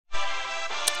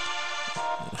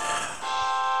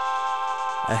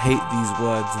I hate these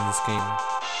words in this game.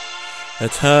 The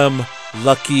term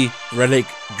lucky relic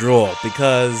draw,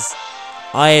 because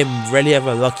I am rarely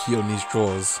ever lucky on these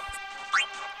draws.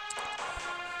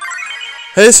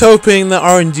 Here's hoping that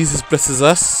RNGesus blesses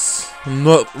us. I'm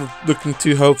not looking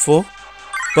too hopeful,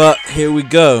 but here we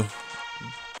go.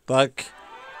 Like,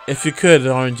 if you could,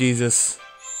 RNGesus,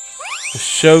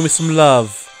 show me some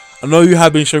love. I know you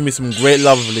have been showing me some great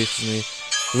love recently.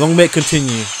 Long may it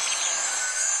continue.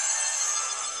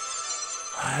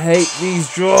 I hate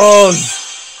these draws.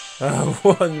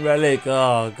 One relic.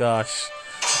 Oh gosh.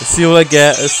 Let's see what I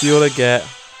get. Let's see what I get.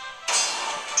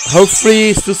 Hopefully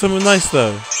it's still something nice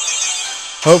though.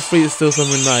 Hopefully it's still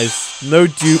something nice. No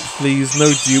dupes, please. No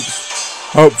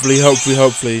dupes. Hopefully, hopefully,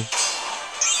 hopefully.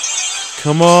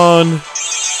 Come on.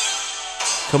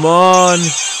 Come on.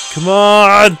 Come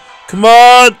on. Come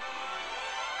on.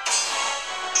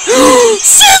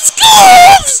 6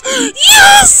 gloves!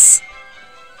 Yes!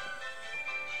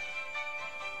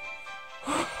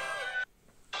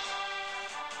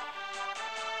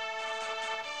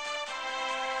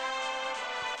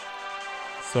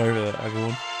 Sorry for that,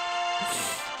 everyone.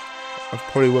 I've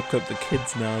probably woke up the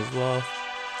kids now as well.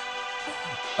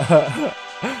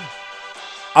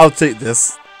 I'll take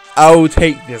this. I'll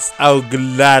take this. I'll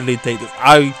gladly take this.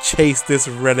 I chased this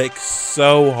relic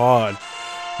so hard.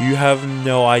 You have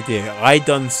no idea. I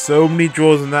done so many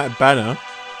draws on that banner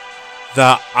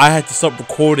that I had to stop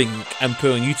recording and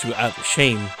put on YouTube out of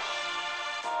shame.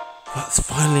 That's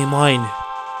finally mine.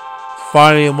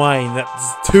 Finally mine.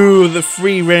 That's 2 of the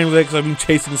 3 rain relics I've been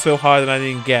chasing so hard and I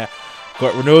didn't get.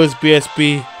 Got Renault's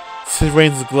BSB,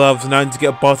 Rain's gloves, and now I need to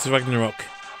get Bart's Ragnarok.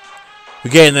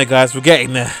 We're getting there, guys. We're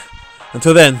getting there.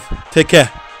 Until then, take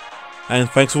care. And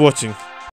thanks for watching.